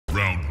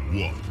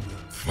one,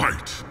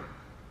 fight!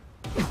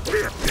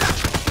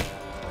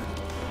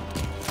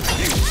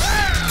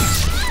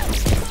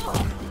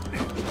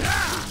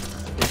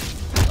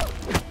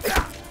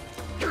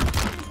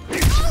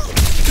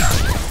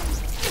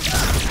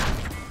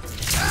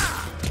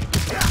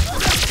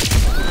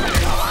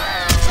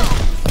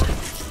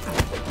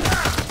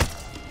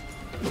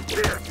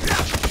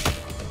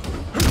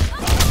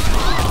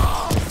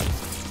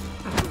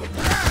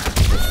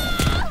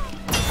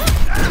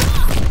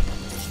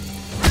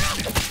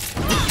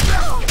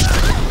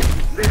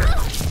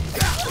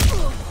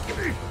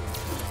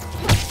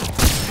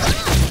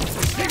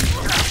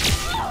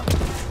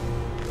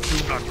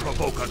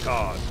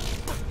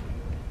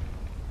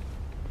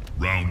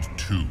 Round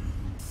two,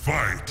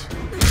 fight!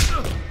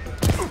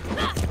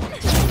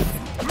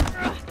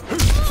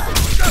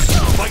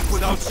 Fight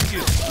without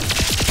skill.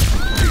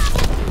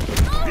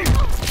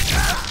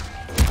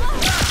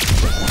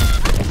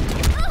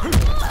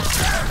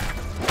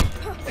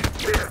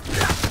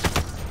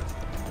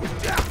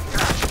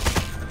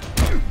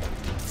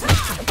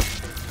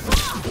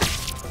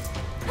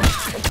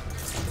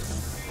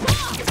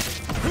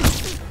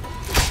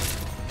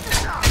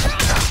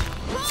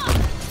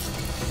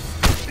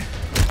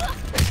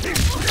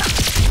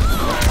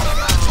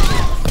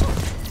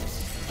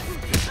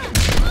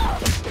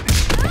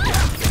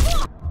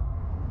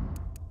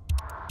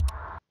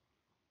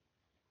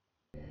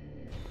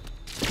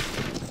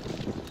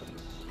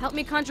 Help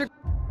me conjure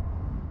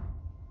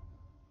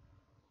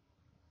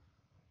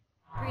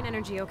green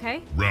energy,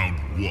 okay? Round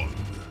one,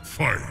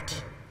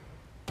 fight!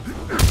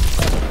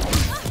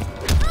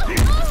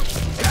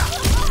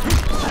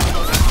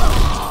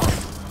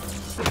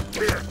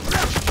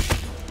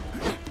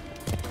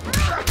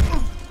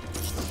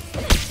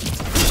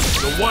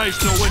 The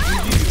wise know when to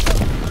yield.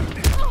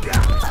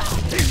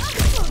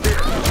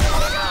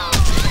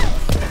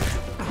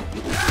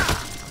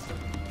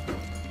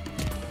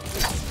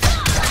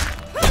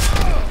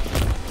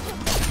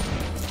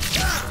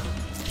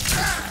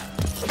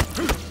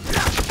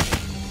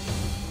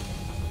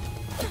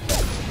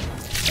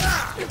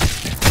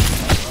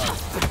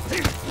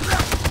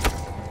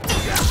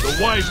 The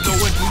wise know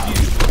when to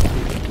yield.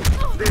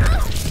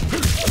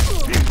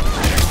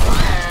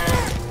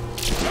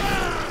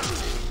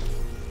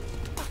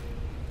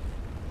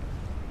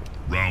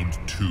 Round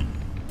two,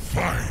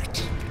 fight!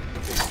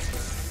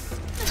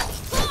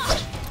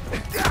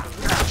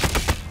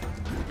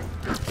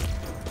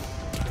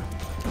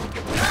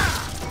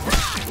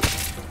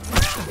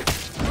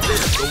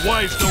 The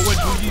wise know when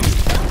to yield.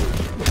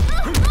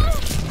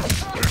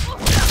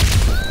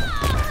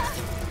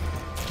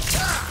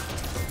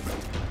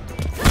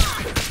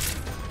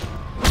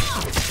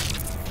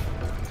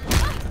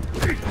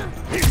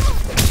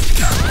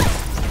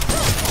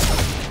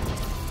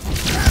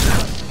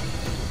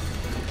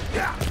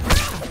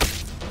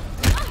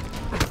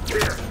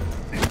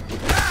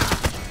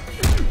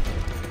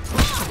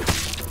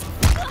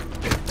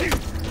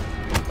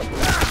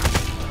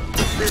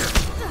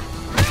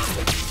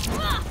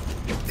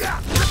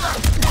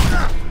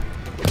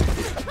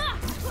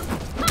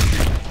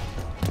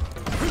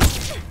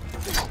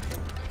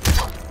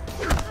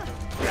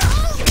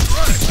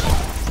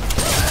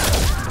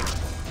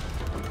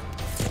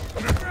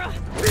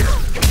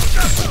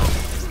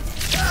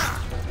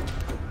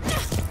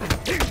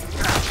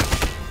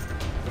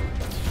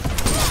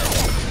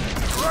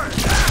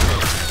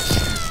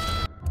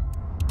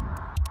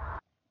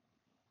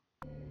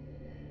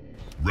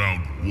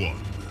 Round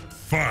one,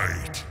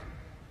 fight!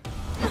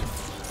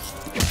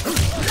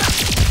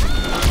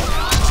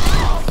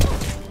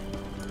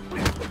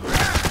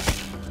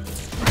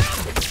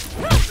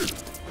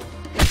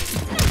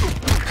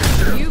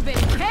 You've been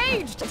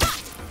caged!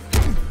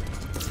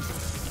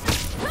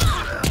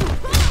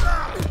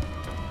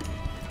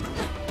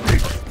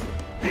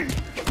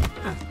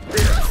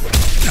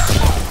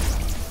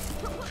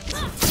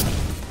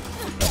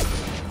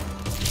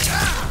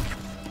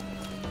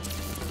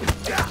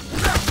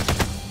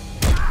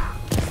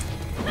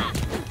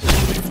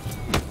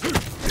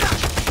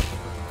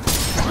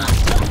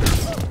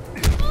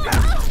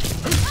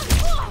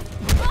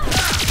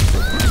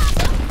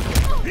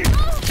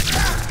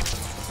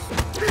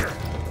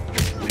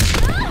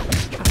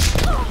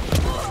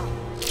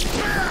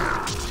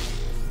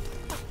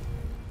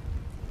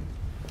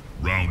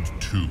 Round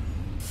two,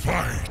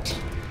 fight!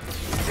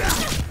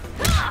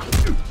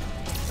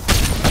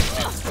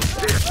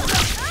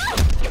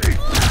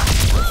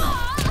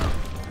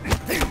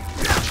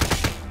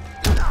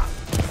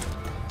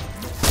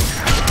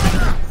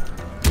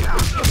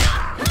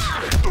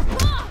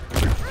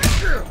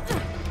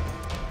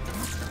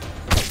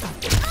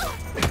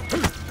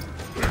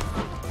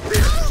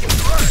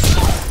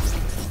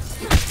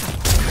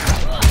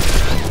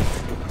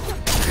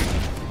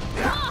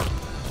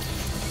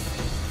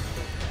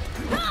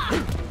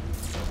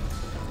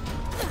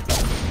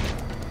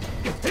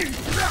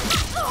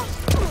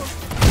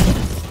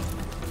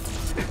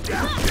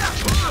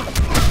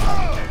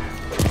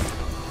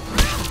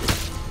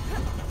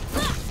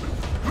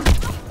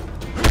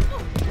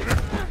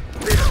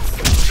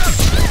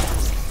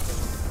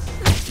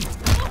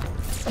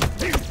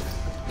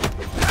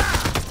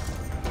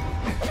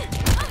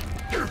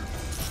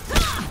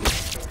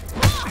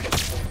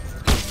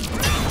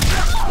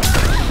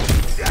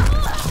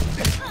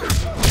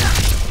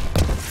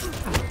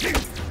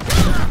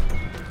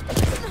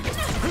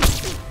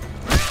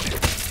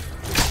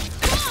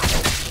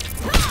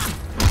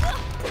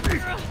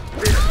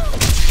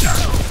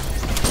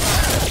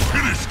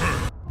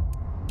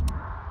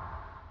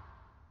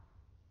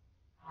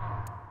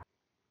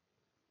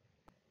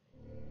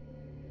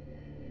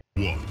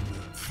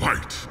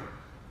 Fight!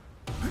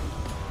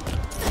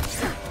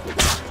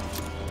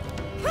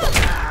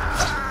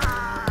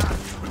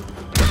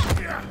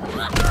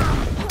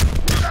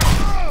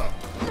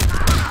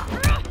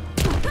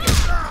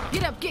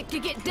 Get up, get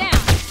down!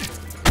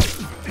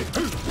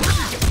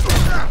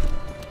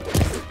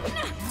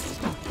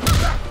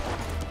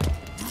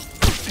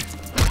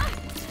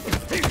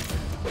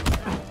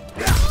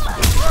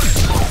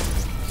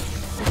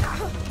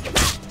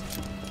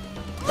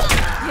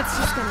 It's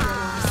just gonna get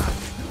worse.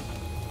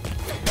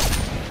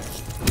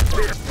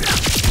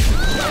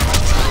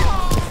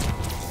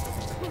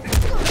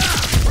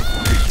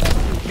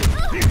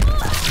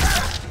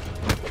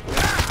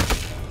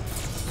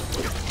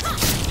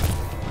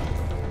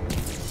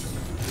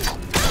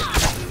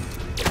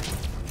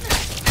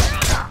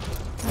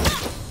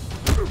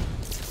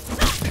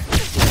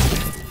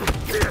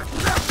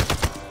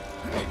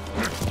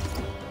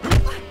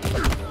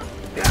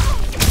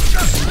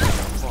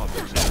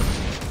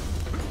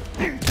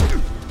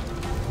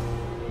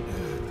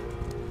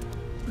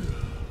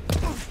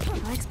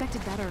 I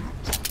expected better.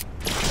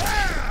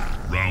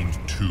 Round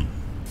 2.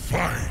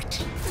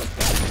 Fight!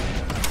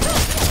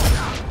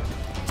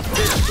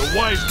 The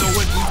wise know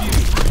when to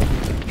use.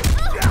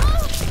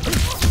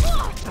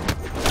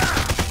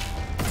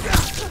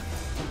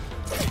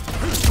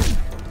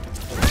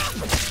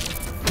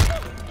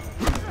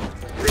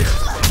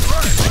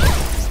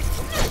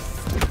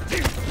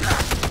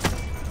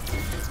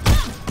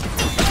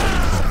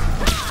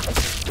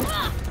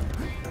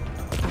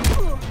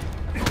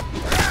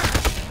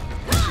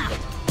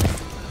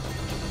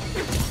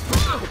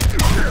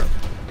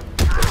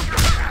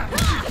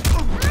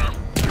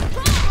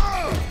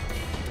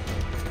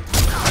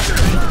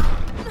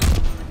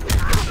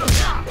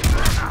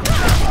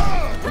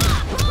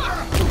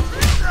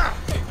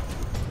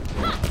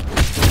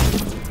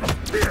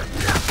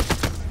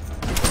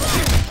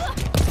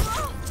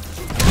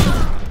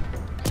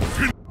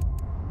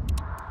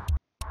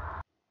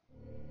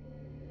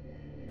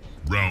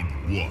 Round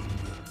 1.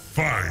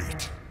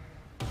 Fight!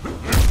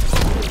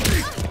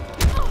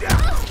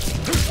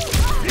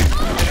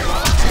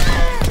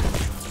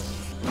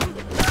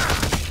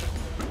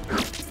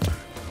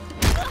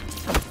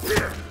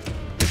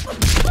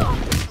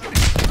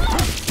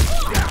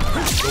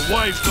 The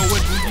wise know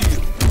when to use.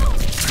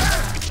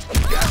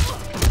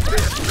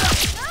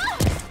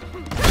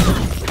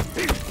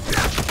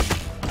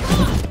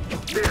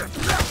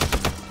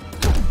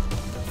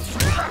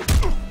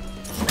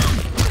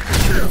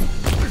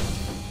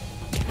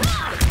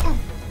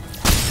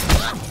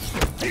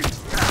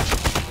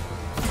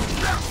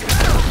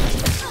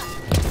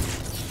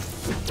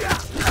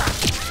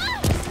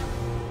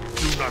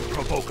 Do not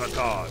provoke a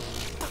god.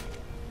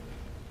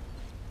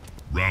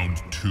 Round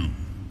 2.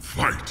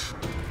 Fight!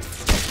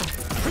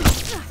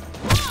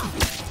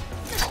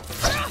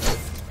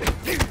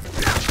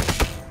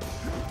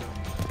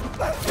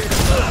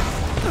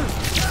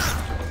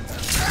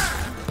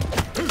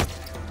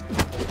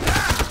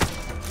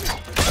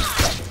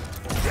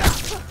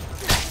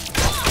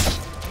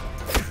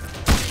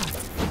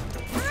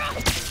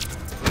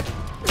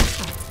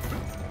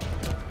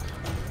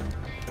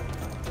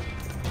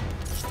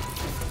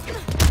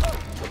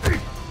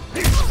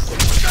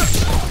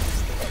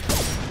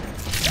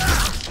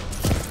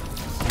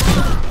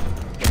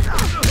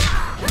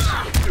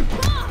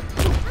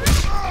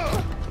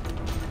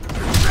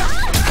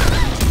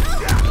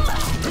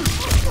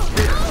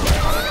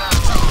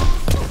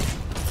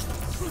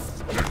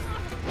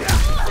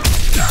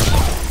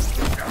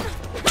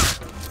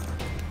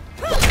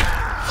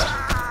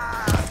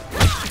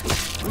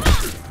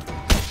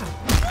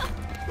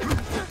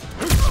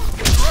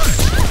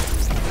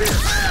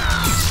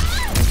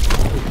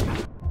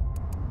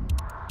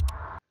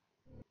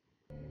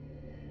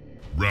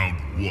 Round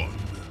 1.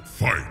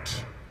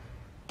 Fight!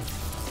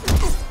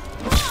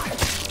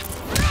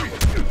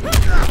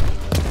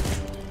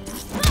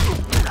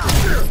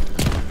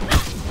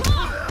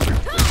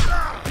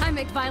 I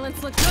make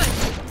violence look good.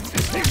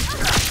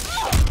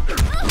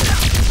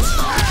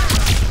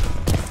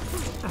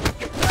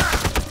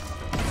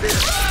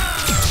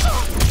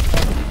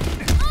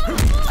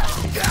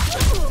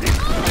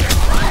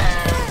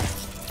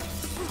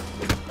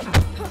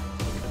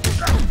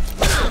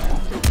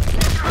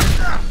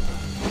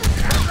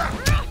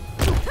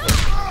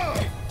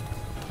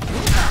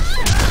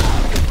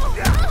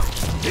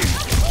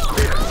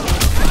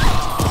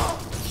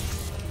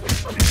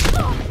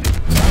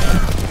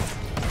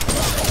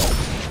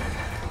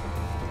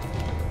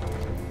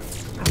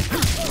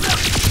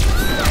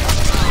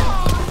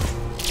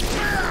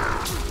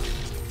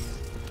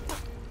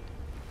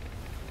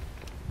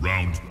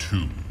 Round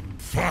 2.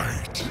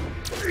 Fight!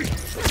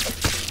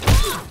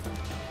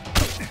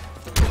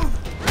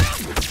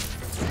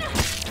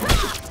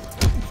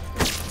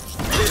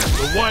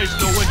 The wise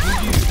know when to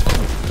use.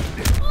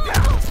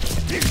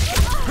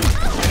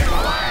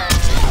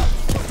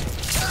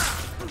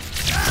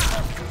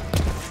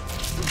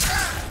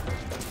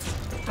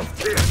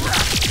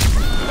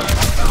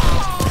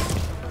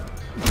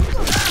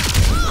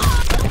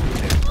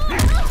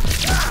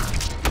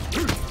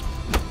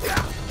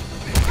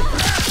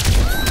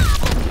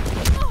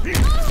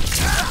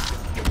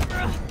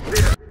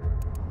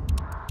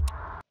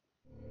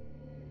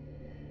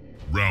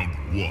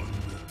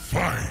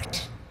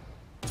 Fight!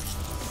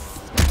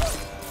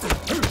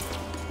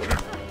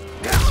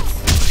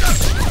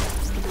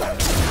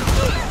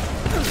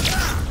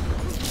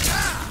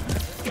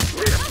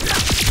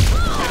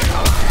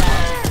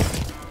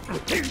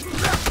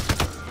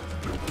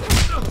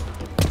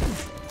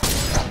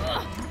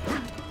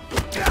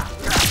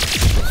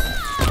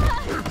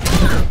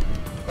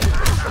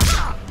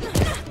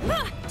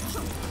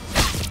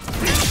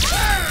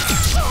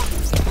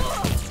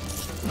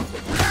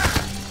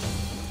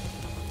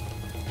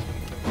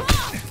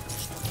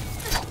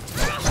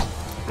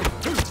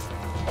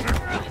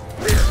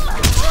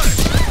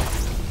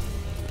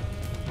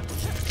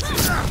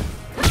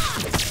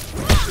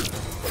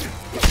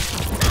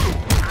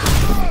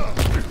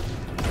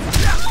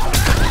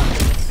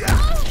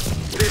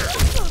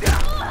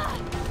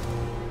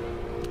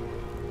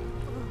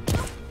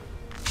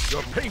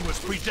 Your pain was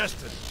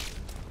predestined.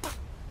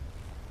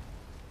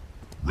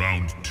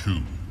 Round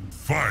 2.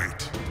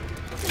 Fight!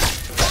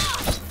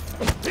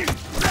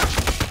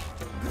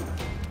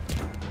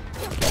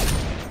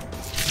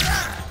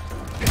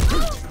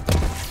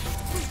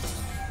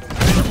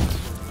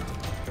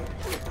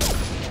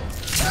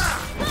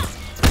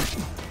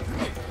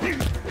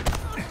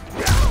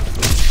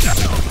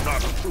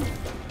 Not true.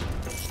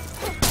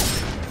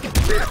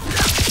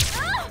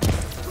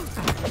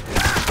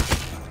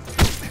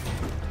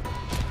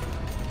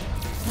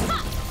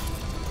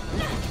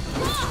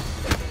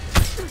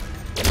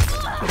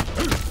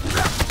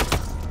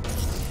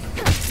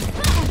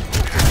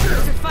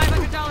 Those are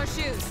 $500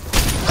 shoes.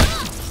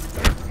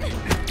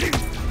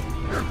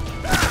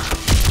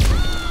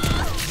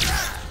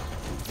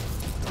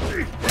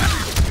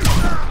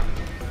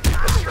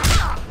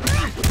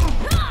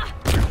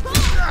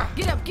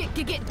 Get up,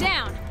 get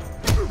down.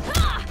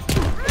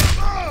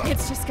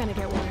 It's just gonna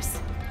get worse.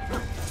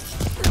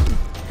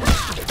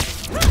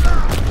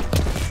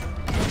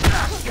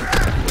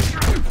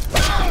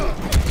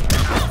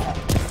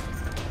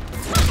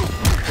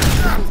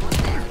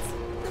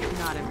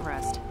 Not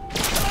impressed.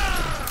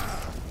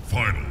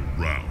 Final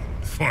round.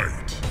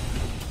 Fight!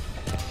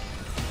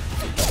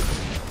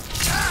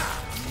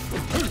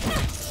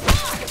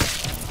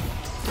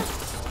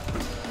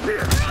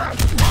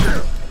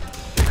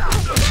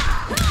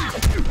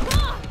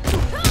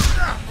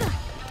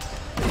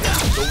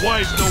 The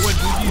wise know when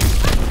to use.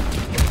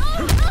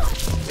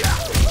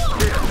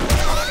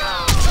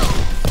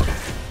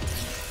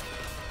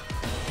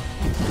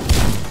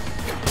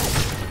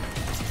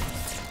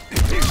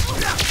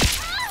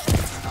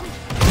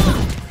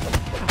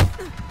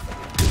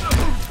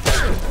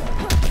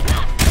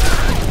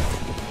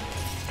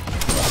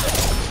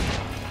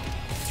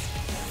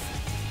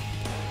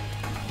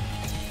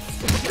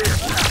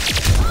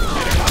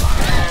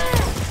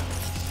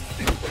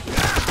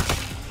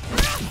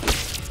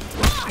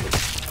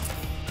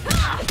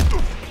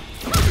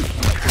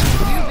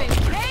 You've been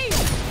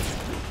caged.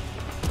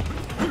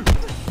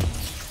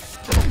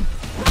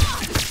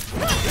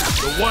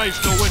 The wise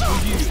know when to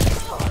use.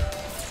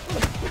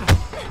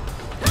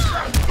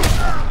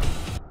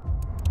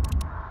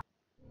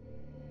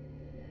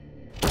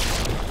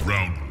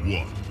 Round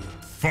 1.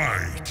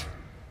 Fight!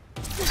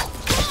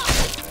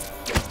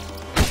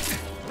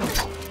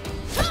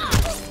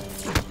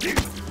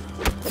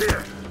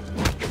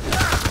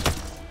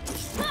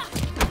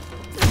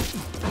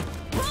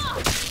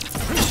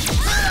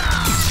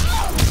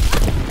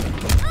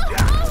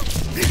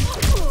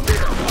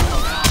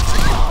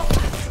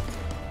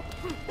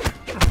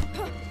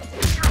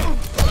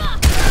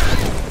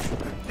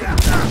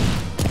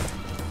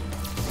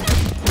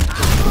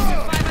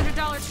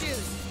 $500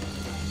 shoes.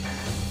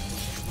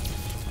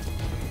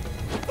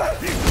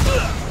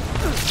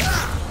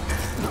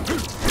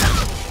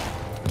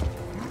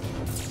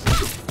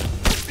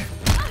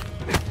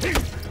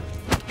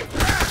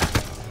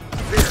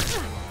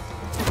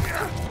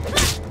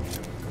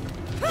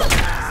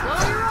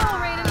 Slow your roll,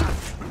 Raiden.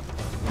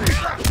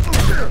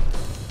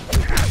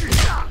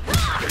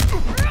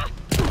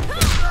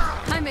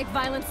 I make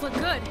violence look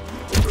good.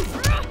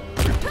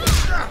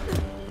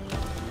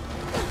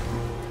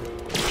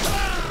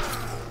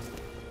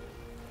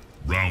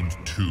 Round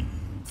 2.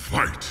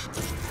 Fight!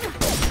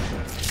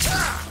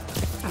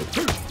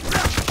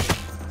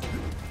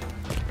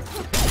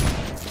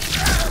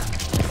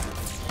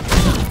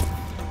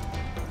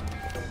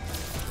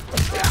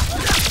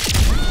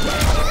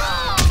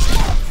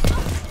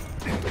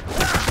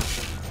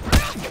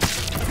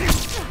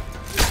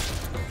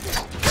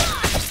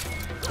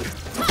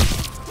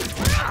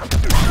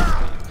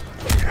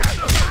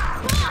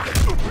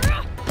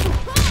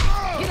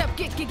 Get up,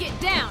 get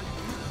down.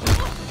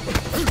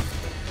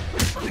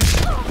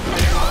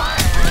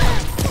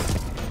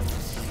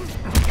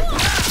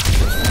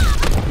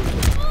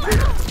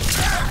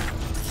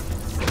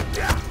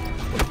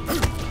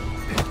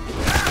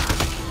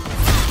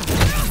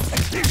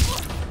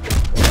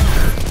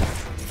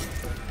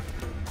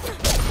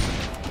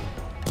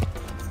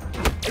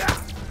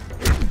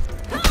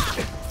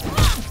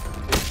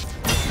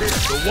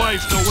 The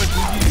wise know when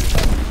to use.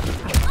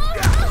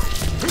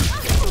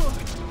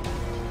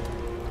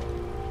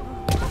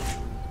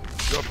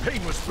 Your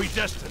pain was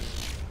predestined.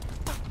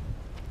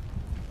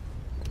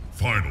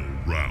 Final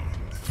round.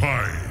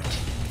 Fight!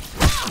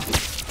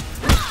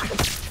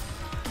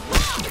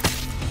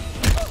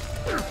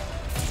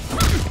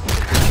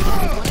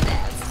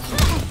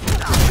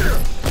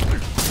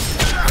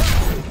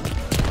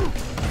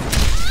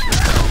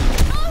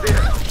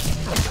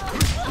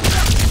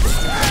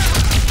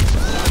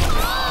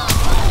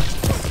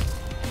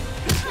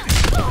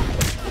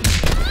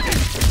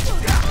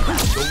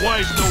 The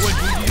wise know when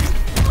to yield.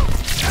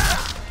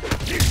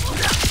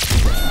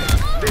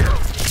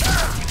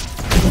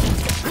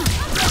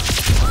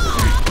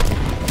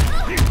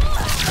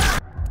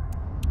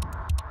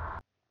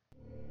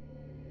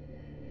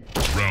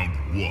 Round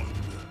one.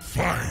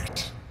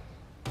 Fight!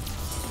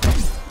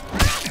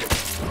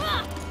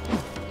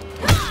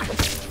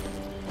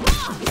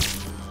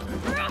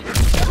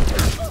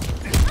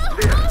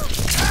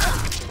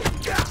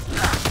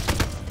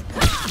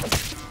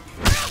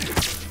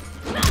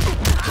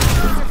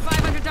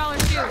 $500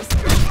 shoes.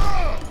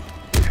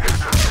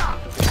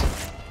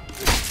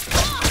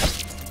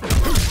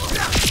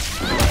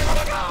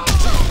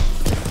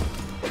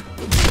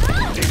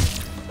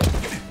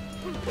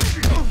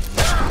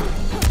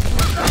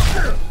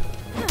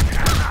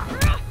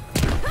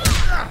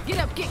 Get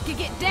up,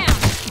 get down.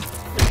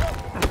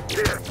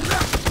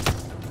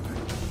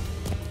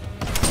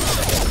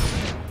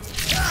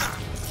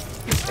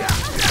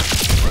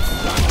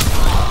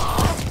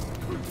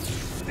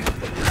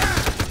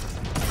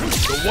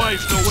 The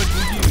wise know when to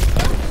yield.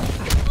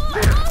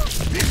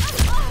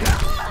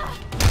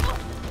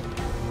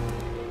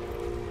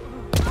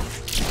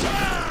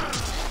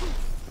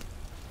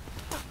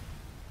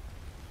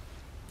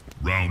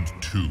 Round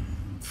two.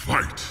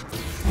 Fight!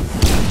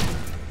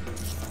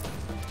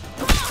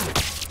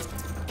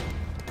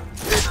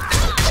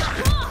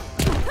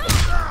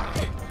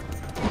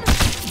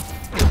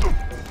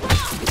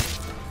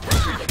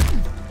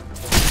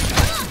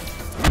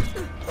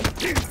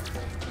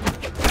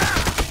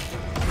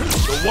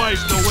 The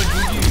wise know when to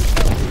yield.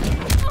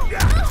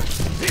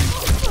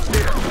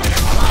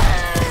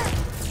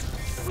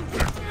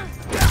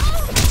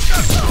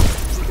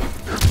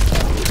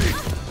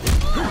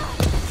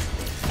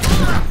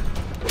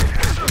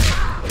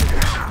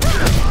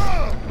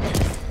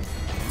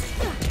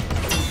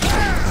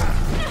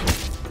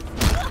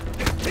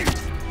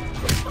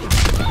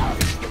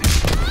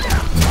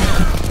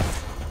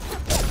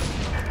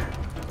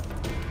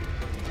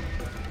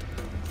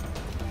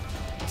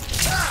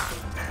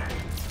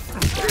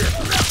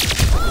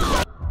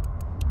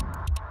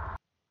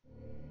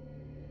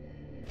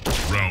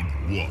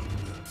 Round one.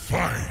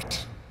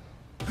 Fight!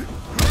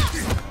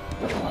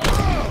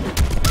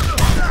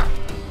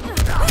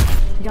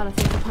 Gotta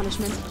take the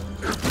punishment.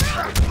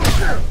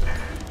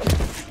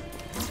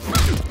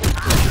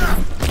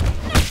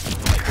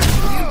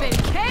 You've been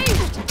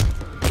caged!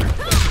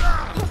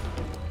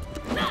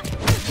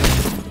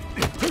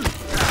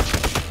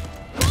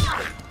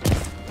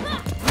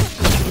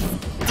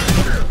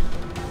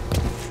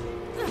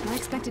 I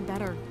expected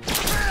better.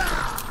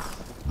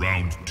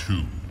 Round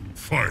two.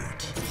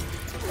 Fight!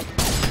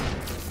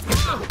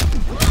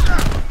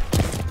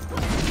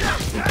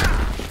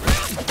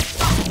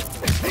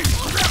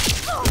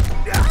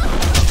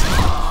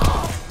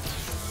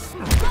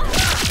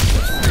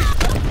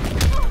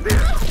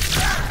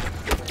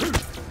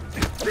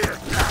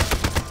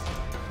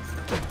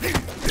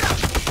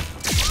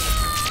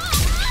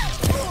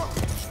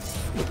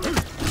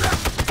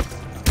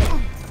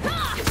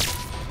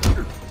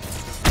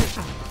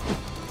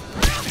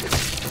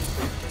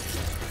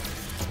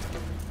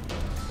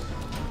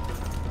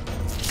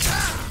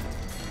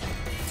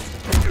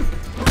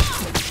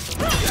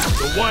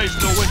 The wise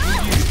know when to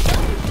yield.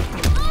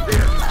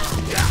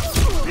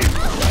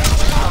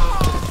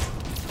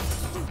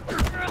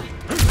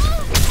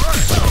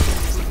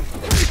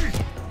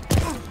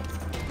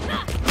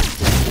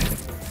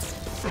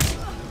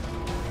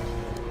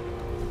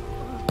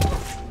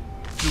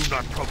 Do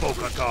not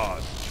provoke a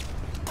god.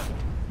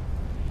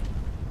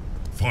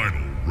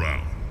 Final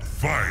round.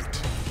 Fight!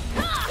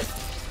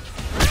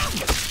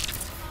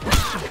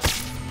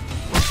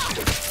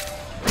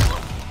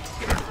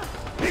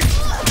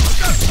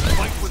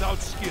 Fight without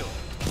skill.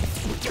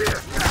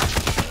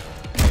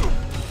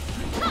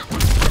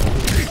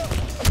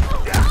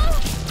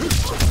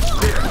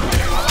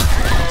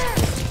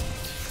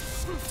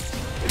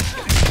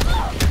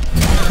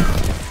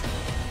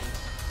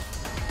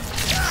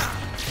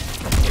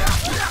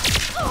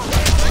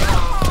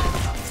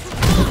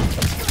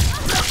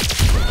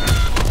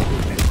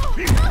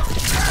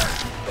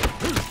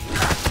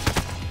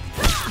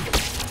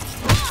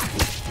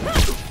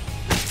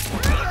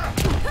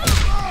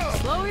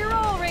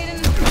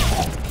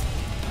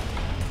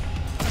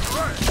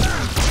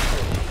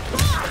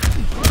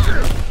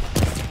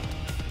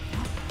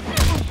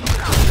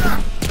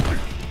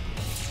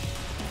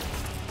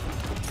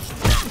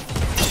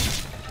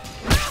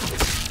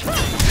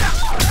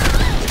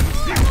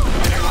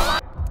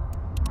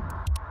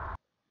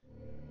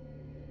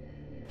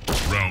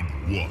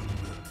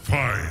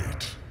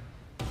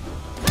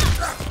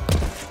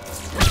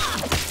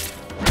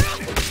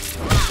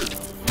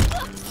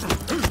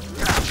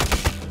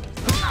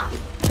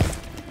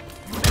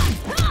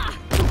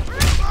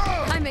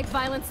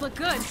 violence look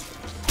good.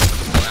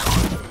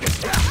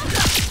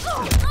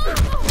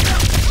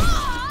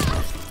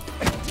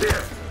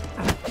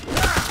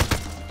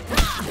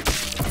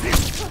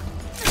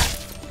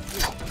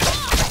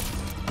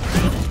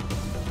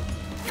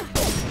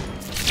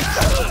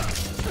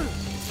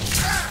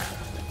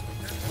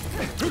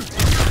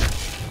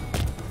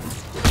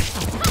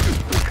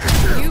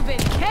 You've been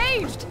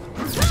caged!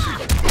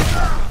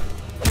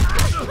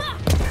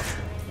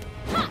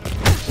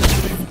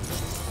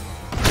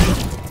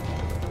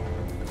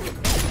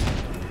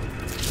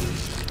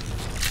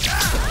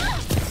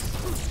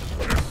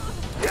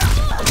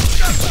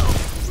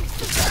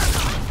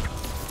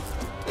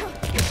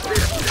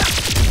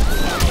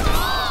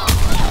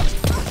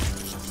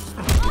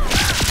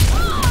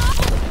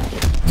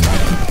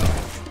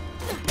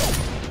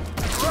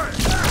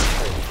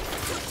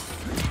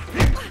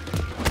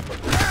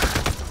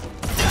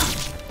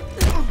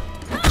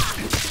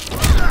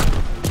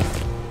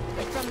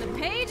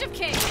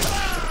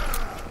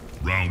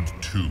 Round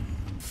 2,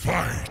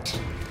 fight!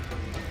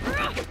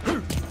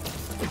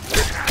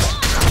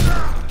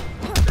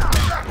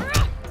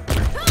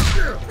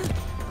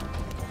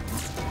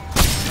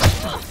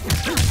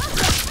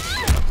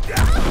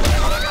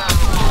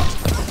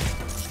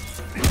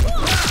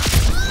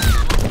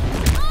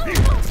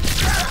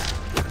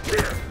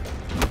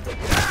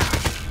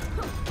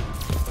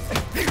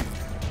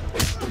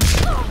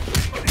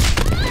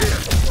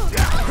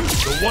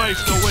 The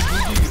wives know when to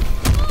yield.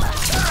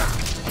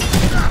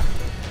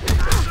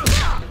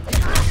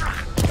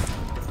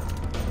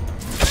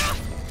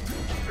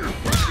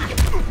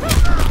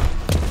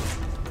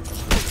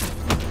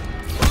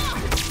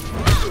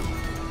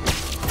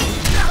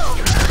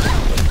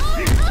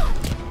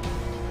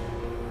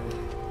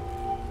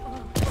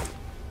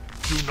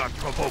 Do not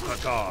provoke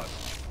a god.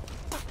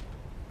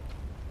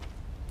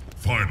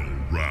 Final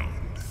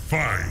round,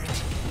 fight!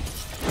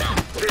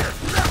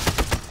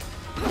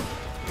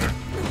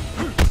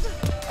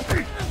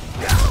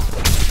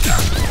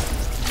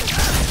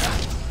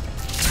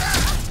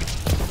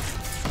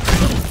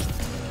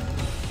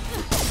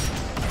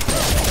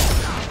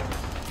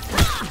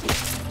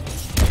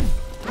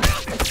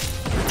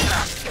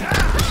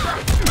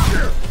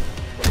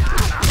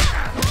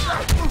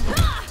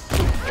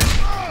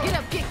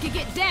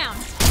 Get down!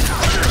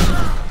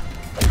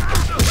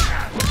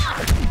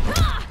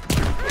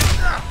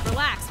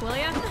 Relax, will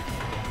ya?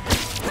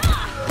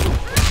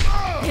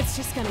 It's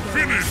just gonna go.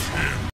 Finish him!